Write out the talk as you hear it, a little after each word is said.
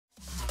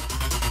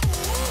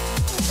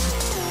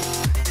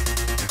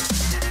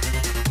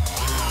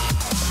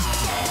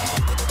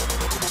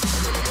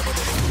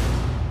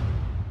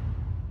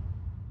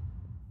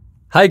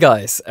Hi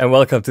guys, and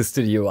welcome to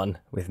Studio One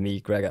with me,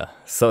 Gregor.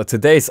 So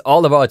today's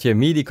all about your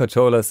MIDI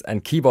controllers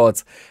and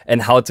keyboards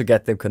and how to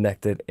get them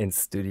connected in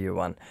Studio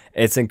One.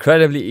 It's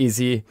incredibly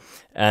easy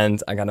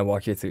and I'm gonna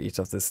walk you through each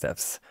of the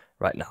steps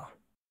right now.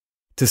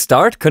 To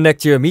start,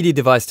 connect your MIDI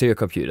device to your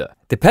computer.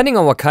 Depending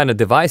on what kind of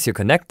device you're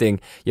connecting,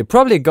 you're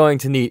probably going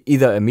to need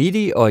either a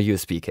MIDI or a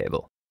USB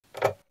cable.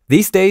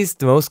 These days,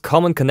 the most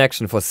common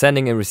connection for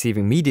sending and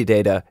receiving MIDI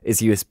data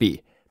is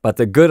USB. But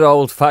the good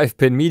old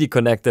 5-pin MIDI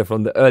connector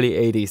from the early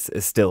 80s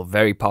is still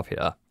very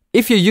popular.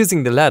 If you're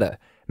using the latter,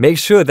 make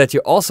sure that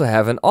you also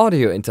have an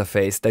audio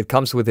interface that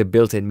comes with a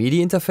built-in MIDI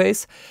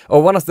interface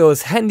or one of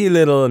those handy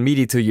little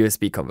MIDI to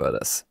USB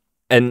converters.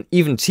 An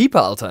even cheaper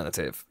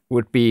alternative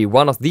would be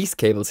one of these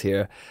cables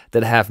here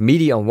that have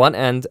MIDI on one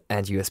end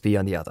and USB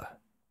on the other.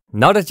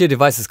 Now that your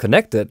device is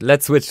connected,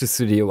 let's switch to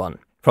Studio One.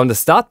 From the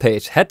Start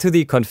page, head to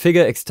the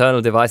Configure External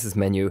Devices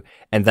menu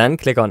and then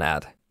click on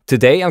Add.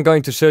 Today I'm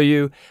going to show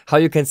you how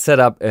you can set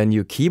up a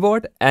new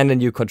keyboard and a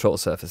new control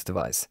surface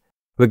device.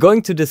 We're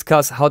going to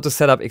discuss how to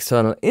set up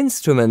external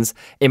instruments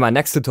in my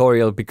next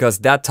tutorial because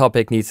that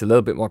topic needs a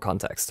little bit more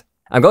context.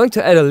 I'm going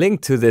to add a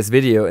link to this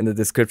video in the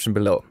description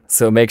below,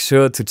 so make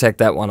sure to check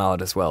that one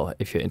out as well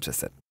if you're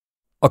interested.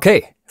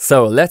 Okay,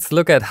 so let's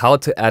look at how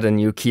to add a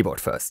new keyboard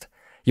first.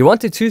 You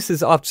want to choose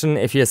this option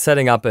if you're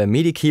setting up a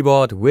MIDI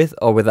keyboard with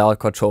or without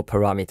control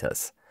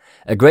parameters.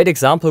 A great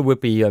example would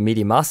be your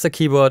MIDI master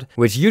keyboard,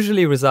 which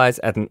usually resides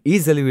at an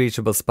easily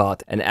reachable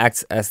spot and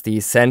acts as the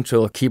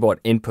central keyboard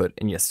input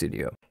in your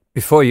studio.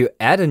 Before you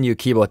add a new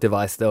keyboard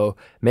device though,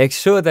 make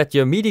sure that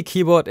your MIDI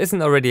keyboard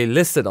isn't already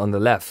listed on the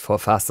left for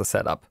faster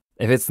setup.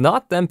 If it's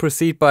not, then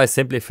proceed by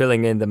simply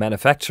filling in the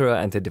manufacturer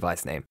and the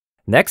device name.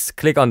 Next,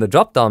 click on the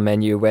drop-down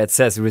menu where it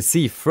says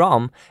Receive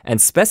From and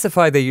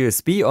specify the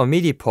USB or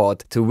MIDI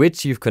port to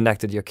which you've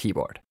connected your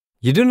keyboard.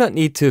 You do not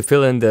need to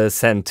fill in the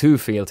Send To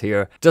field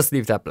here, just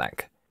leave that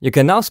blank. You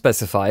can now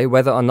specify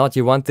whether or not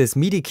you want this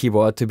MIDI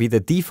keyboard to be the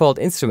default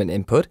instrument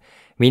input,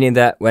 meaning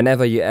that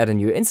whenever you add a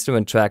new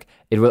instrument track,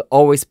 it will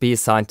always be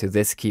assigned to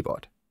this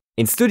keyboard.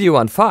 In Studio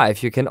One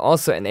 5, you can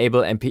also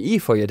enable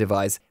MPE for your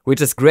device, which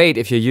is great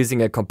if you're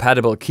using a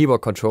compatible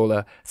keyboard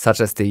controller,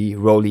 such as the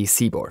Roly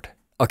C-board.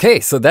 Okay,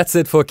 so that's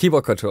it for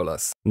keyboard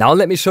controllers. Now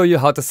let me show you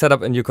how to set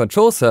up a new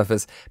control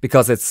surface,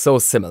 because it's so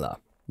similar.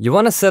 You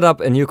want to set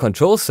up a new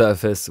control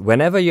surface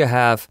whenever you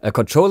have a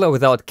controller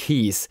without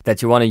keys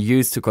that you want to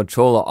use to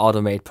control or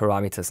automate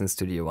parameters in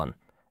Studio One.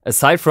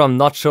 Aside from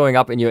not showing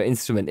up in your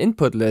instrument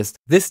input list,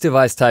 this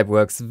device type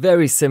works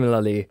very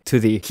similarly to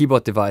the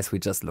keyboard device we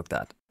just looked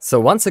at. So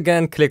once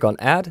again, click on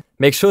Add,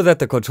 make sure that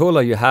the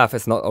controller you have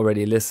is not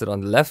already listed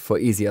on the left for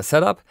easier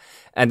setup,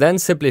 and then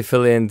simply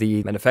fill in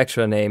the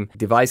manufacturer name,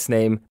 device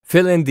name,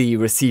 fill in the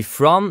Receive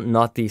From,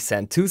 not the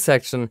Send To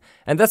section,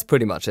 and that's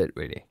pretty much it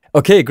really.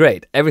 Okay,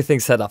 great,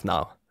 everything's set up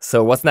now.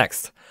 So what's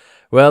next?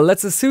 Well,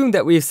 let's assume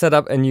that we've set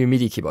up a new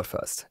MIDI keyboard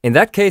first. In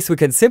that case, we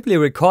can simply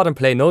record and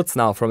play notes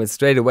now from it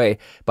straight away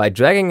by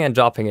dragging and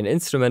dropping an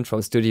instrument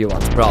from Studio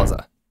One's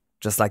browser.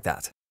 Just like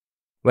that.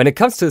 When it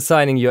comes to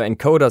assigning your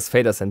encoders,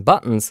 faders and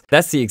buttons,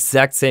 that's the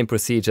exact same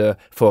procedure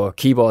for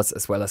keyboards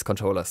as well as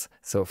controllers,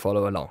 so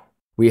follow along.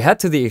 We head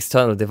to the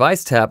External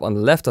Device tab on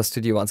the left of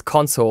Studio One's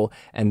console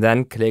and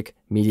then click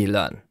MIDI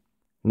Learn.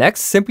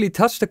 Next, simply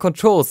touch the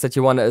controls that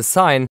you want to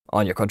assign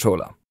on your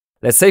controller.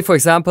 Let's say, for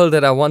example,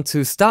 that I want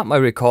to start my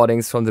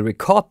recordings from the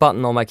record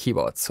button on my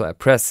keyboard. So I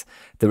press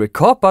the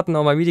record button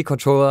on my MIDI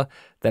controller,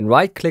 then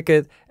right-click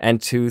it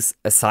and choose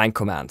Assign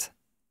Command.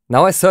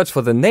 Now I search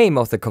for the name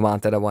of the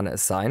command that I want to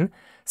assign.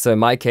 So in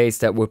my case,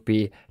 that would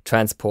be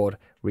transport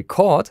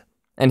record,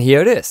 and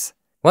here it is.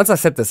 Once I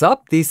set this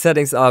up, these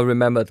settings are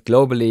remembered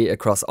globally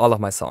across all of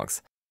my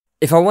songs.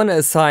 If I want to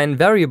assign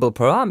variable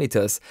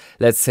parameters,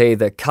 let's say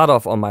the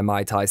cutoff on my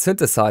MiTi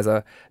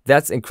synthesizer,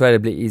 that's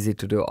incredibly easy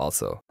to do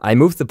also. I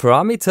move the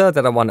parameter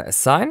that I want to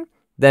assign,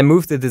 then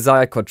move the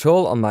desired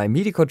control on my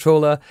MIDI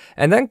controller,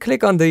 and then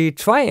click on the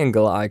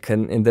triangle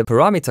icon in the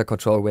parameter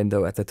control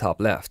window at the top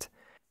left.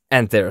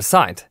 And they're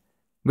assigned.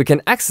 We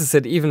can access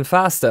it even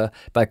faster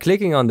by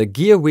clicking on the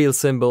gear wheel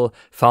symbol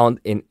found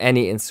in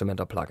any instrument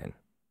or plugin.